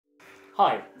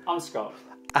Hi, I'm Scott.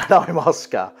 And I'm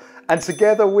Oscar. And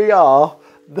together we are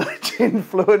the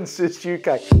Ginfluencers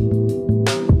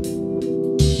UK.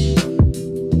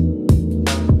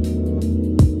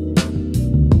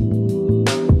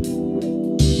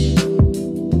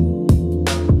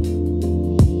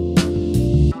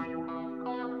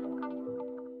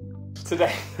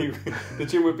 Today, the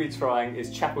gin we'll be trying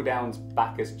is Chapel Down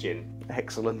Bacchus Gin.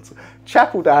 Excellent.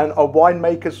 Chapel Down are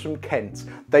winemakers from Kent.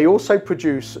 They also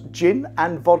produce gin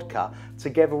and vodka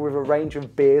together with a range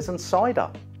of beers and cider.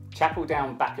 Chapel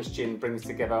Down Bacchus Gin brings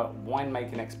together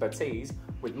winemaking expertise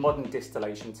with modern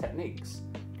distillation techniques.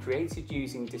 Created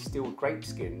using distilled grape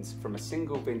skins from a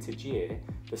single vintage year,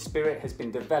 the spirit has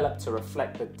been developed to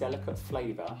reflect the delicate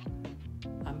flavour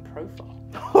and profile.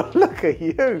 Oh, look at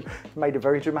you. Made it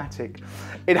very dramatic.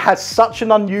 It has such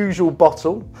an unusual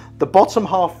bottle. The bottom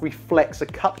half reflects a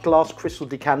cut glass crystal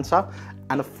decanter,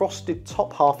 and a frosted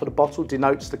top half of the bottle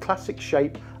denotes the classic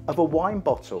shape of a wine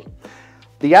bottle.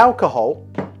 The alcohol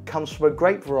comes from a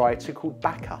grape variety called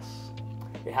Bacchus.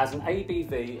 It has an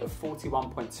ABV of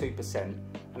 41.2%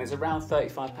 and is around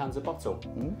 £35 a bottle.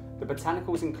 The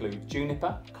botanicals include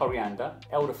juniper, coriander,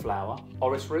 elderflower,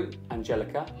 orris root,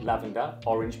 angelica, lavender,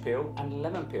 orange peel and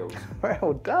lemon peels.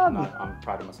 Well done. I'm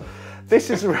proud of myself. This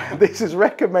is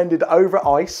recommended over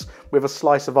ice with a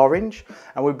slice of orange,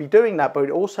 and we'll be doing that, but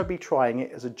we'll also be trying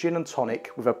it as a gin and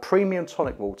tonic with a premium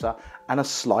tonic water and a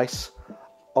slice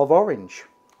of orange.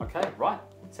 Okay, right,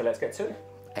 so let's get to it.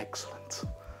 Excellent.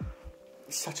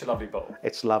 It's such a lovely bottle.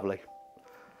 It's lovely.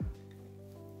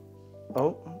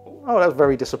 Oh, that's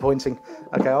very disappointing.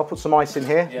 Okay, I'll put some ice in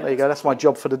here. Yeah. There you go, that's my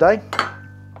job for the day.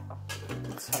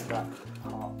 Take that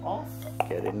part off.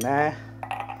 Get in there.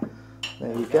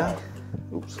 There you go.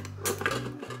 Oops.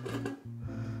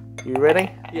 You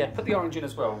ready? Yeah, put the orange in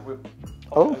as well. We'll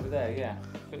Oh. over there, yeah.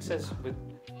 It says with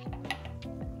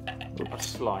a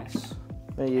slice.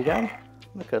 There you go.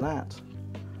 Look at that.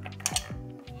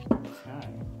 Okay,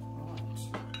 right.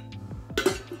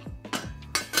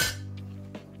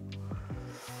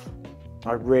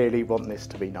 I really want this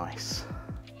to be nice.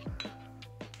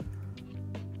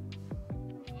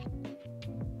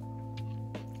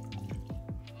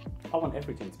 I want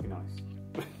everything to be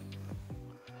nice.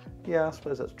 Yeah, I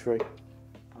suppose that's true.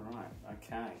 Alright,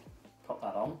 okay. Pop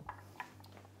that on.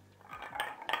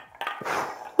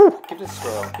 Give it a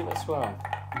swirl, give it a swirl.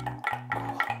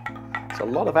 It's a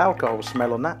lot of alcohol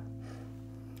smell on that.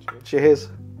 Cheers.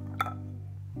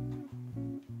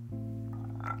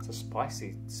 It's a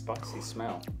spicy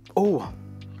smell. Oh.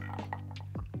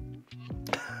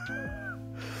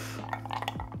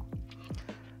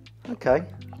 Okay.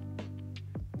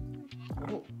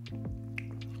 Ooh.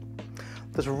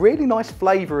 There's a really nice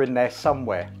flavour in there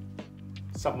somewhere.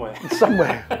 Somewhere.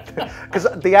 Somewhere. Because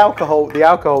the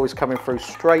alcohol is coming through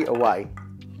straight away.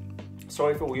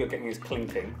 Sorry for all you're getting is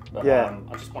clinking, but Yeah.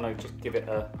 I just want to give it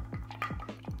a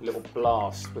little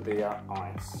blast with the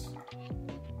ice.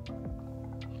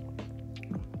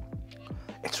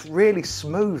 It's really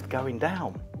smooth going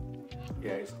down.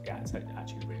 Yeah, it's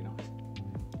actually really nice.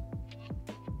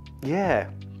 Yeah.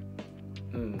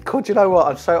 God, you know what?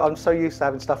 I'm so used to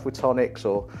having stuff with tonics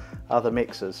or other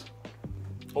mixers.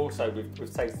 Also,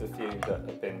 we've tasted a few that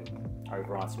have been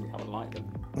over ice and we haven't liked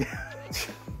them.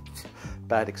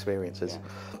 Bad experiences.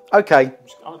 Yeah. Okay.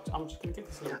 I'm just going to give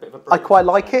this a little bit of a break. I quite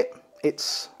like it.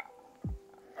 It's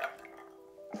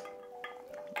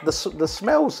the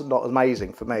smell's not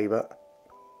amazing for me, but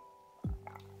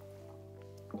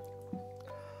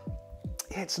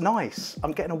yeah, it's nice.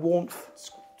 I'm getting a warmth.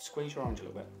 Squeeze your orange a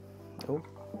little bit. Oh,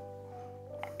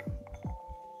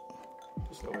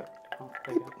 Just a little bit. Oh,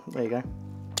 there you go. there you go.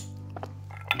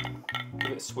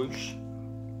 Give it a swoosh.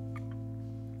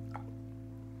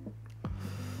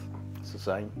 It's the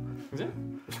same. Is it?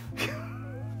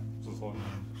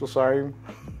 It's the same.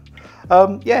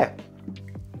 Yeah,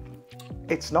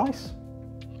 it's nice.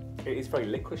 It is very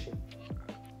licoricey.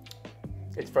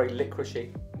 It's very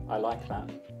licoricey. I like that.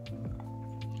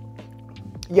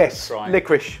 Yes, Right.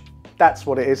 licorice. That's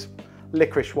what it is.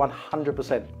 Licorice,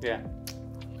 100%. Yeah.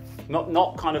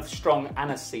 Not kind of strong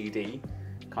aniseedy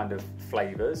kind of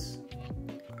flavours.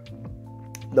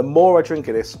 The more I drink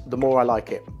of this, the more I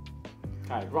like it.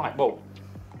 Okay, right. Well,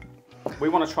 we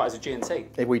want to try it as a G&T.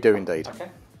 If we do indeed. Okay.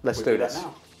 Let's We'll do that this.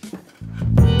 now.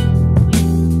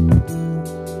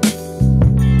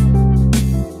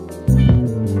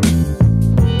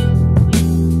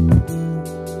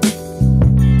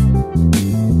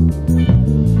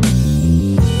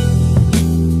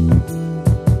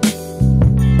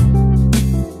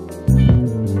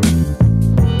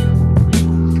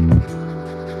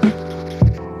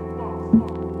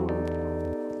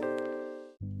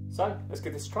 So let's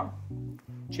give this a try.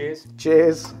 Cheers.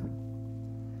 Cheers.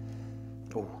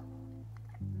 Oh.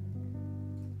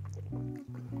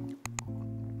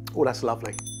 Oh, that's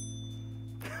lovely.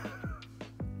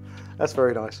 That's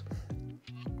very nice.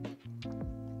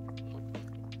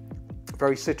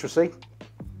 Very citrusy.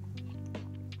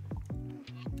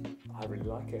 I really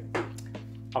like it.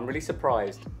 I'm really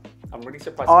surprised.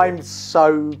 I'm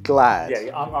so glad.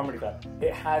 Yeah, I'm really glad.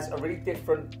 It has a really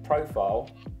different profile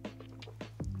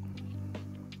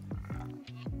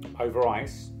over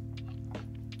ice.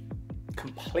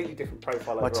 Completely different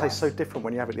profile over ice. I'd say so different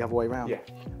when you have it the other way around. Yeah.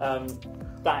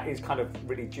 That is kind of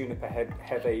really juniper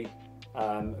heavy,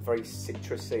 very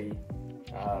citrusy.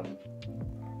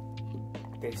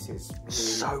 This is really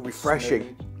so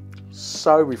refreshing. Smooth.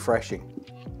 So refreshing.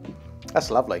 That's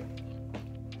lovely.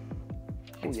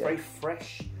 It's very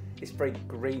fresh. It's very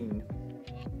green.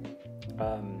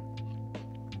 No,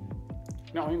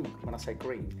 I mean when I say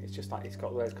green, it's just like it's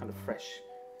got those kind of fresh,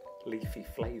 leafy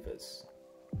flavours.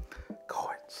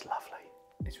 God, it's lovely.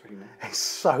 It's really nice. It's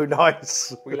so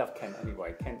nice. We love Kent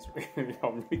anyway. Kent's really.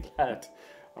 I'm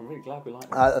really glad we like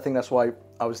it. I think that's why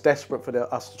I was desperate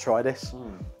for us to try this,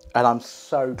 and I'm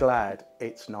so glad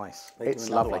it's nice. It's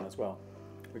do another lovely. one as well.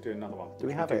 We do another one. Do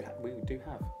we have it? We do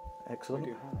have. Excellent.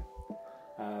 We do have it.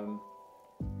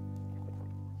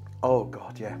 Oh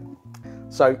God, yeah.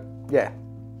 So yeah,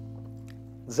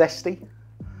 zesty.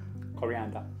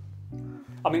 Coriander.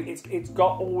 I mean, it's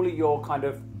got all of your kind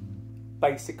of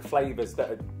basic flavours that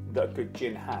a good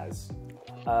gin has,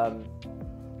 but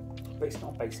it's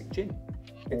not a basic gin.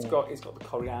 It's got the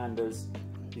corianders.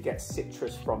 You get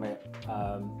citrus from it.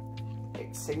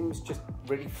 It seems just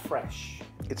really fresh.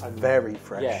 It's very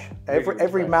fresh. Yeah, Every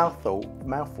fresh.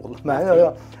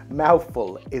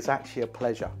 mouthful is actually a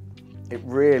pleasure. It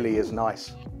really is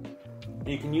nice.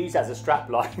 You can use that as a strap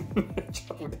line.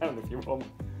 Chapel Down if you want.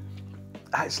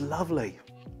 That's lovely.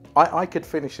 I could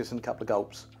finish this in a couple of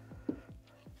gulps.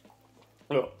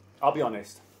 Look, I'll be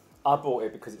honest. I bought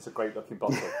it because it's a great looking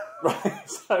bottle, right?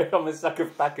 So I'm a sucker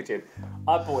for packaging.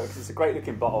 I bought it because it's a great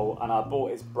looking bottle, and I bought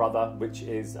its brother, which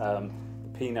is the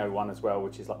Pinot one as well,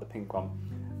 which is like the pink one.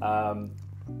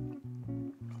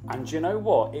 And you know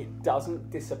what? It doesn't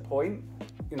disappoint.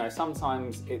 You know,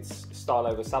 sometimes it's style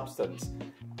over substance.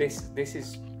 This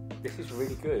is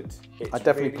really good. It's I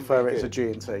definitely really, prefer really it as a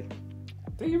good. G&T.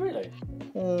 Do you really?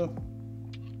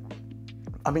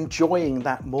 I'm enjoying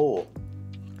that more.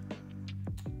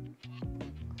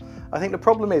 I think the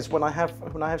problem is when I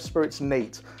have spirits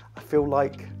neat, I feel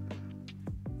like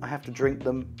I have to drink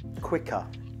them quicker.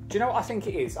 Do you know what I think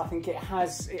it is? I think it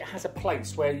has a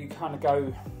place where you kind of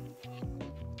go,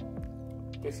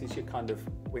 this is your kind of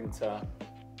winter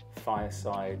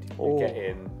fireside. You get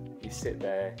in, you sit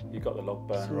there, you've got the log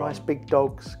burner Some nice on. big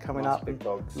dogs coming Nice up, big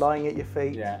dogs. lying at your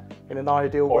feet. Yeah. In an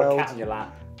ideal Or world, a cat in your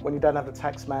lap. when you don't have the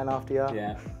tax man after you.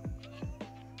 Yeah.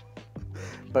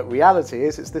 But reality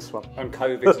is, it's this one. And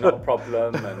COVID's not a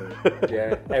problem, and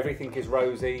yeah, everything is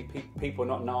rosy. People are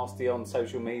not nasty on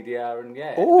social media, and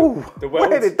yeah. Ooh,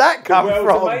 where did that come the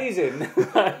world's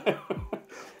from? Amazing.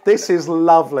 This is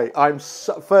lovely. I'm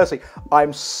so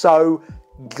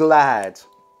glad,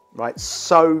 right?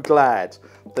 So glad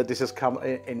that this has come,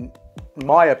 in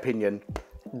my opinion,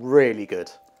 really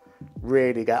good.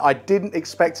 Really good. I didn't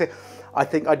expect it. I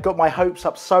think I'd got my hopes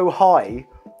up so high,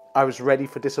 I was ready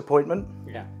for disappointment.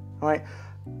 Yeah. Right?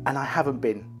 And I haven't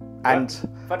been. And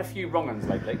I've had a few wrong uns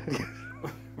lately.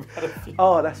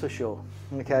 oh, that's for sure.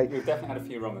 Okay. We've definitely had a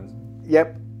few wrong uns.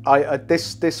 Yep.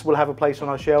 This will have a place on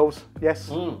our shelves.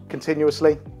 Yes.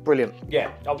 Continuously. Brilliant.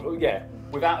 Yeah. Oh, yeah.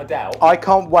 Without a doubt. I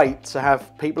can't wait to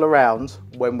have people around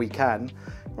when we can,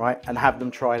 right, and have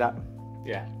them try that.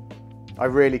 Yeah. I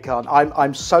really can't.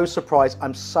 I'm so surprised.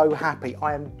 I'm so happy.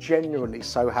 I am genuinely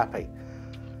so happy.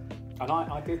 And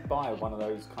I did buy one of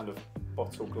those kind of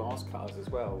bottle glass cutters as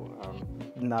well.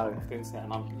 No. Off the internet,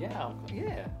 and yeah,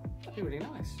 that'd be really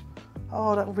nice.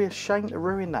 Oh, that would be a shame to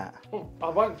ruin that. Well, I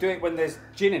won't do it when there's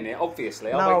gin in it,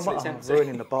 obviously. I'll No, wait till I'm it's not empty.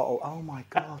 ruining the bottle. Oh my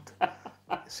God.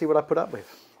 See what I put up with.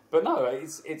 But no,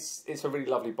 it's a really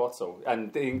lovely bottle,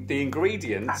 and the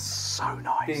ingredients. That's so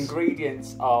nice. The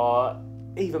ingredients are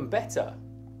even better.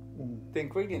 The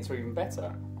ingredients are even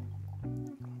better.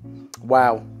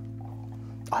 Wow.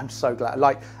 I'm so glad.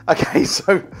 Like, okay,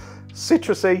 so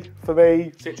citrusy for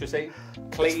me. Citrusy,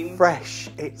 clean, It's fresh.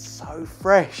 It's so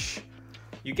fresh.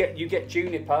 You get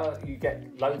juniper. You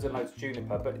get loads and loads of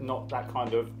juniper, but not that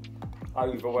kind of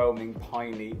overwhelming,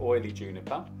 piney, oily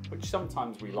juniper, which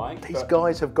sometimes we like. These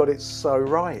guys have got it so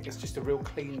right. It's just a real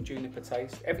clean juniper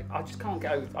taste. I just can't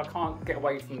get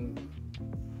away from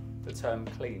the term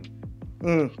clean.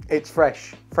 It's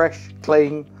fresh,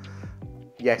 clean.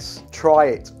 Yes, try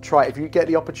it. Try it. If you get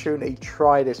the opportunity,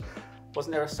 try this.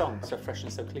 Wasn't there a song, So Fresh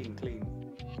and So Clean, Clean?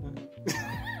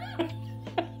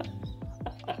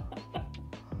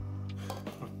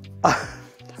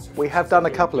 We have done a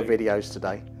couple of videos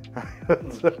today.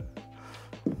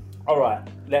 All right,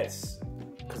 let's,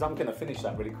 because I'm going to finish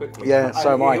that really quickly. Yeah,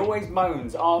 so am I. He always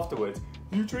moans afterwards,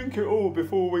 you drink it all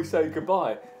before we say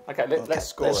goodbye. Okay, let's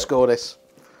score Let's it. score this.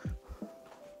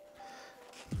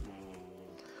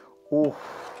 Ooh.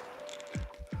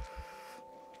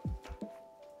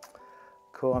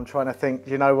 Cool, I'm trying to think.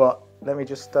 You know what? Let me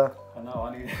just... I know,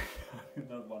 I need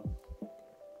another one.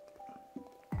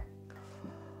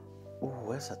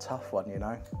 Ooh, it's a tough one, you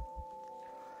know.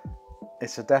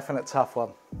 It's a definite tough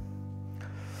one.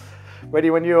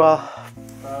 Ready when you are?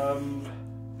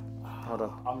 Hold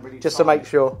on. I'm really just tired. to make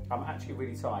sure. I'm actually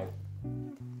really tired.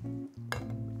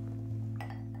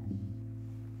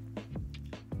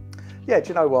 Yeah, do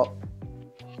you know what?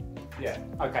 Yeah,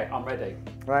 okay, I'm ready.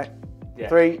 Right? Yeah.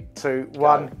 3, 2,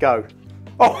 1, go.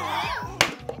 Oh!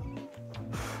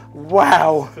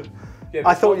 Wow! Yeah,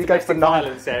 I thought you'd go for 9.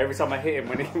 Violence there every time I hit him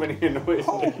when he annoys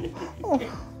me.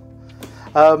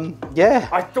 Yeah.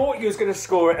 I thought you was going to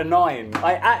score it a 9.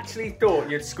 I actually thought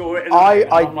you'd score it a 9.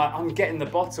 I'm like, I'm getting the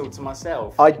bottle to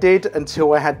myself. I did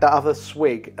until I had that other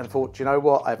swig and thought, do you know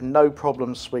what? I have no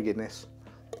problem swigging this.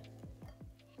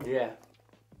 Yeah.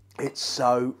 It's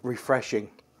so refreshing.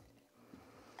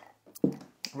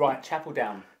 Right, Chapel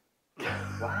Down.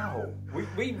 Wow. We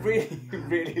really,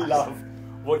 really love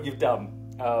what you've done.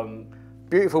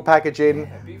 Beautiful packaging.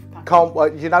 Yeah, beautiful packaging. Can't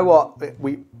wait. You know what?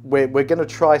 We're going to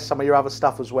try some of your other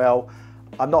stuff as well.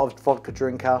 I'm not a vodka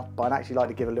drinker, but I'd actually like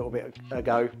to give a little bit a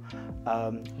go. I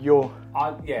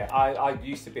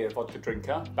used to be a vodka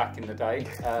drinker back in the day.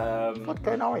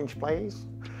 Vodka and orange, please.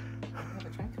 I never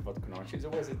drank a vodka and orange. It's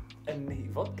always a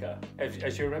neat vodka,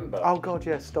 as you remember. Oh God,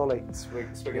 yeah, Stolly.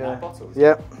 Swigging out bottles.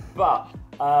 Yeah. But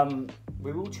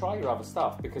we will try your other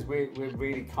stuff because we're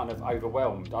really kind of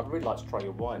overwhelmed. I'd really like to try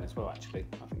your wine as well, actually.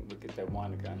 I think we'll give their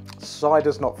wine a go.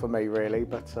 Cider's not for me, really,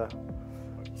 but...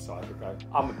 Cider go.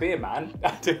 I'm a beer man.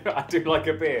 I do like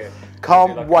a beer.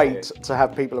 Can't wait to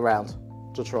have people around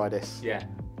to try this. Yeah.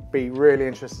 Be really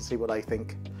interested to see what they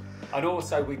think. And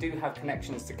also, we do have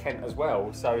connections to Kent as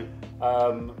well. So,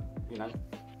 you know,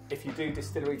 if you do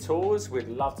distillery tours, we'd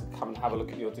love to come and have a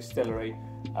look at your distillery.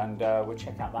 And we'll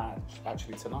check out that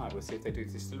actually tonight. We'll see if they do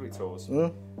distillery tours.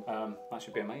 That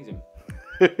should be amazing.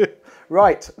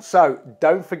 Right, so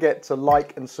don't forget to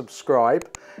like and subscribe,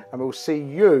 and we'll see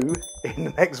you in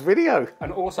the next video.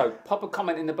 And also, pop a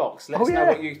comment in the box. Let us know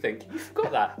what you think. You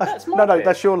forgot that. That's my No, bit.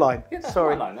 that's your line. Yeah, that's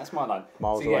Sorry. my line. That's my line.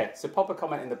 Miles so away. yeah, so pop a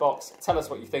comment in the box. Tell us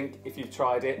what you think if you've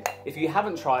tried it. If you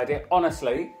haven't tried it,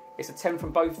 honestly, it's a 10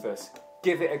 from both of us.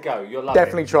 Give it a go. You'll love it.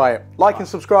 Definitely try it. Like and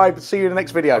subscribe. See you in the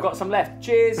next video. I've got some left.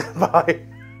 Cheers. Bye.